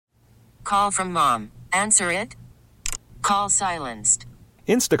call from mom. Answer it. Call silenced.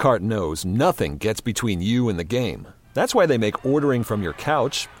 Instacart knows nothing gets between you and the game. That's why they make ordering from your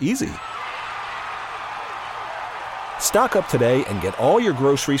couch easy. Stock up today and get all your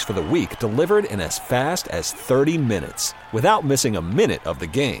groceries for the week delivered in as fast as 30 minutes without missing a minute of the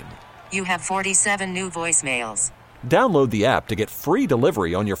game. You have 47 new voicemails. Download the app to get free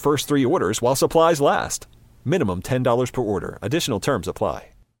delivery on your first 3 orders while supplies last. Minimum $10 per order. Additional terms apply.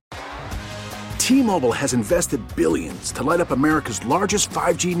 T-Mobile has invested billions to light up America's largest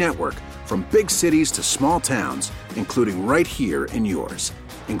 5G network, from big cities to small towns, including right here in yours.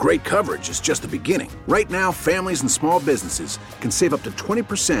 And great coverage is just the beginning. Right now, families and small businesses can save up to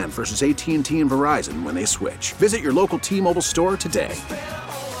 20% versus AT&T and Verizon when they switch. Visit your local T-Mobile store today.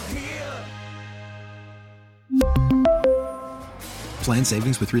 Plan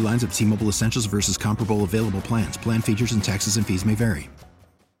savings with 3 lines of T-Mobile Essentials versus comparable available plans. Plan features and taxes and fees may vary.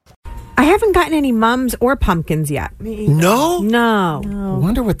 I haven't gotten any mums or pumpkins yet. No? No. I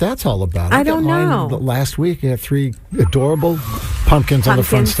wonder what that's all about. I don't know. Last week, I had 3 adorable pumpkins on the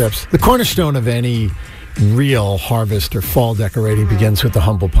front steps. The cornerstone of any real harvest or fall decorating begins with the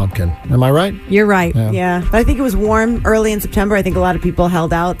humble pumpkin. Am I right? You're right. Yeah. But I think it was warm early in September. I think a lot of people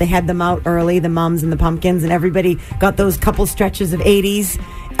held out. They had them out early, the mums and the pumpkins, and everybody got those couple stretches of 80s,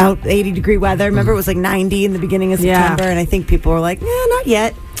 out 80-degree weather. Remember, it was like 90 in the beginning of September, and I think people were like, not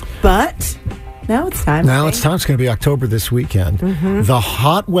yet. But now it's time. It's time. It's going to be October this weekend. Mm-hmm. The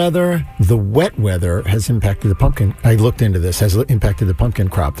hot weather, the wet weather has impacted the pumpkin. I looked into this. Has impacted the pumpkin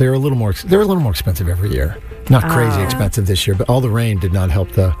crop. They're a little more expensive every year. Not crazy expensive this year, but all the rain did not help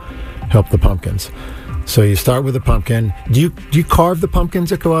the pumpkins. So you start with a pumpkin. Do you carve the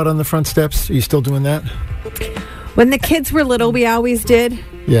pumpkins that go out on the front steps? Are you still doing that? When the kids were little, we always did.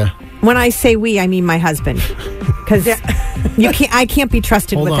 Yeah. When I say we, I mean my husband, because I can't be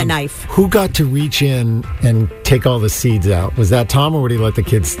trusted with a knife. Who got to reach in and take all the seeds out? Was that Tom, or would he let the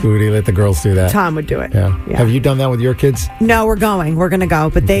girls do that? Tom would do it. Yeah. Have you done that with your kids? No, we're going to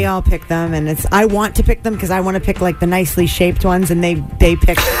go, but they all pick them, and I want to pick them because I want to pick like the nicely shaped ones, and they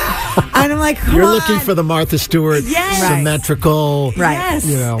pick. And I'm like, you're looking for the Martha Stewart symmetrical, right? Yes.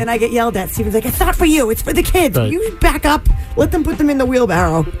 And I get yelled at. Steven's like, it's not for you, it's for the kids. Right. You back up, let them put them in the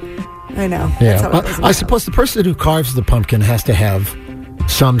wheelbarrow. I know. Yeah. I suppose the person who carves the pumpkin has to have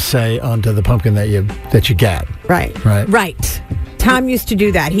some say onto the pumpkin that you get. Right. Tom used to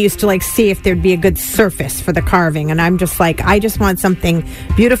do that. He used to see if there'd be a good surface for the carving, and I'm just like, I just want something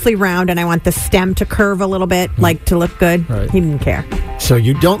beautifully round, and I want the stem to curve a little bit, to look good. Right. He didn't care. So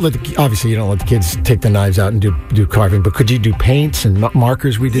you don't let the kids take the knives out and do carving, but could you do paints and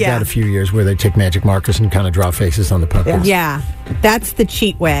markers? We did that a few years where they take magic markers and kind of draw faces on the pumpkins. Yeah, that's the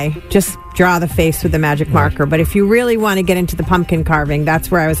cheat way. Just draw the face with a magic marker. But if you really want to get into the pumpkin carving, that's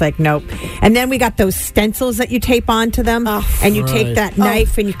where I was like, nope. And then we got those stencils that you tape onto them, and you take that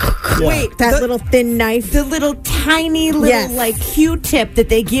knife and you little thin knife, the little tiny little Q-tip that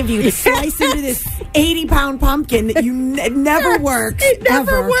they give you to slice into this 80-pound pumpkin that it never works. It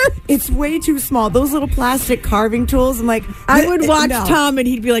never works. It's way too small. Those little plastic carving tools. I'm like, I would watch Tom, and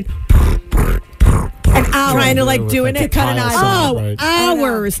he'd be like, an hour trying to doing it, cut an eye.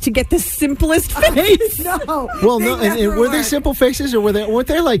 Hours to get the simplest face. No. Well, no. And were they simple faces, or weren't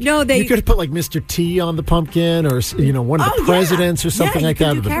they like? No, you could have put Mr. T on the pumpkin, or one of the presidents, or something like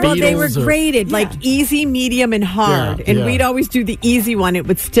that, or the Beatles. Well, they were graded easy, medium, and hard, and we'd always do the easy one. It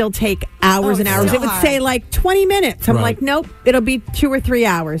would still take hours and hours. It would say 20 minutes. I'm like, nope, it'll be 2 or 3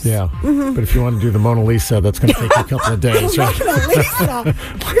 hours. Yeah, but if you want to do the Mona Lisa, that's going to take you a couple of days. Right? Mona Lisa,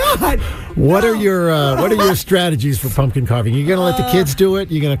 God. What are your strategies for pumpkin carving? You're going to let the kids do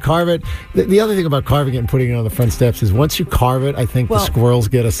it? You're going to carve it? The other thing about carving it and putting it on the front steps is once you carve it, I think the squirrels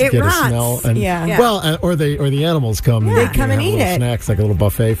get a smell. And, or the animals come. Yeah. They come and eat it. Snacks, like a little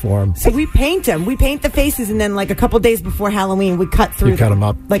buffet for them. So we paint them. We paint the faces, and then a couple days before Halloween, we cut through. You cut them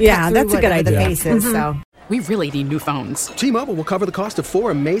up. That's a good idea. The faces. So. We really need new phones. T-Mobile will cover the cost of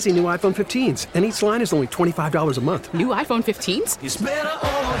 4 amazing new iPhone 15s, and each line is only $25 a month. New iPhone 15s? It's better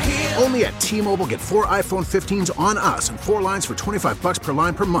over here. Only at T-Mobile, get 4 iPhone 15s on us and 4 lines for $25 per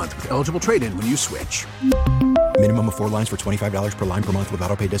line per month with eligible trade-in when you switch. Minimum of 4 lines for $25 per line per month with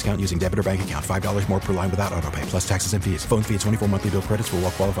autopay discount using debit or bank account. $5 more per line without autopay, plus taxes and fees. Phone fee at 24 monthly bill credits for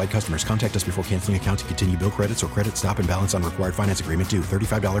well-qualified customers. Contact us before canceling account to continue bill credits or credit stop and balance on required finance agreement due.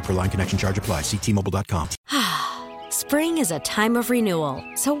 $35 per line connection charge applies. See T-Mobile.com. Spring is a time of renewal,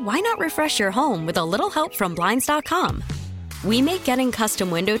 so why not refresh your home with a little help from Blinds.com? We make getting custom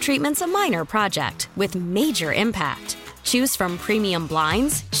window treatments a minor project with major impact. Choose from premium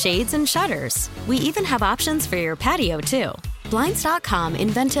blinds, shades, and shutters. We even have options for your patio, too. Blinds.com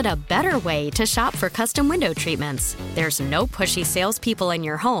invented a better way to shop for custom window treatments. There's no pushy salespeople in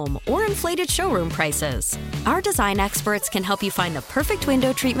your home or inflated showroom prices. Our design experts can help you find the perfect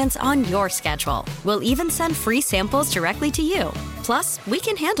window treatments on your schedule. We'll even send free samples directly to you. Plus, we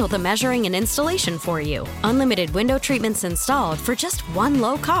can handle the measuring and installation for you. Unlimited window treatments installed for just one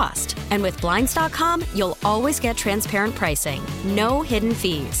low cost. And with Blinds.com, you'll always get transparent pricing. No hidden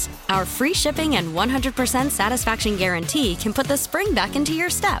fees. Our free shipping and 100% satisfaction guarantee can put the spring back into your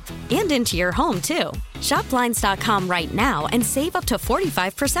step and into your home, too. Shop Blinds.com right now and save up to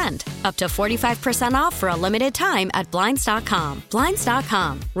 45%. Up to 45% off for a limited time at Blinds.com.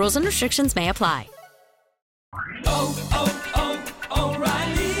 Blinds.com. Rules and restrictions may apply.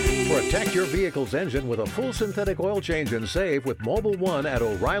 O'Reilly. Protect your vehicle's engine with a full synthetic oil change and save with Mobil 1 at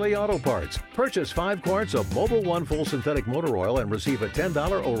O'Reilly Auto Parts. Purchase 5 quarts of Mobil 1 full synthetic motor oil and receive a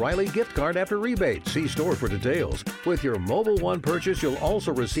 $10 O'Reilly gift card after rebate. See store for details. With your Mobil 1 purchase, you'll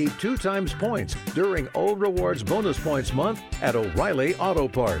also receive 2 times points during O Rewards Bonus Points Month at O'Reilly Auto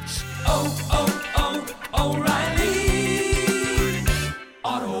Parts. O'Reilly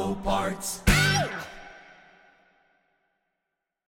Auto Parts.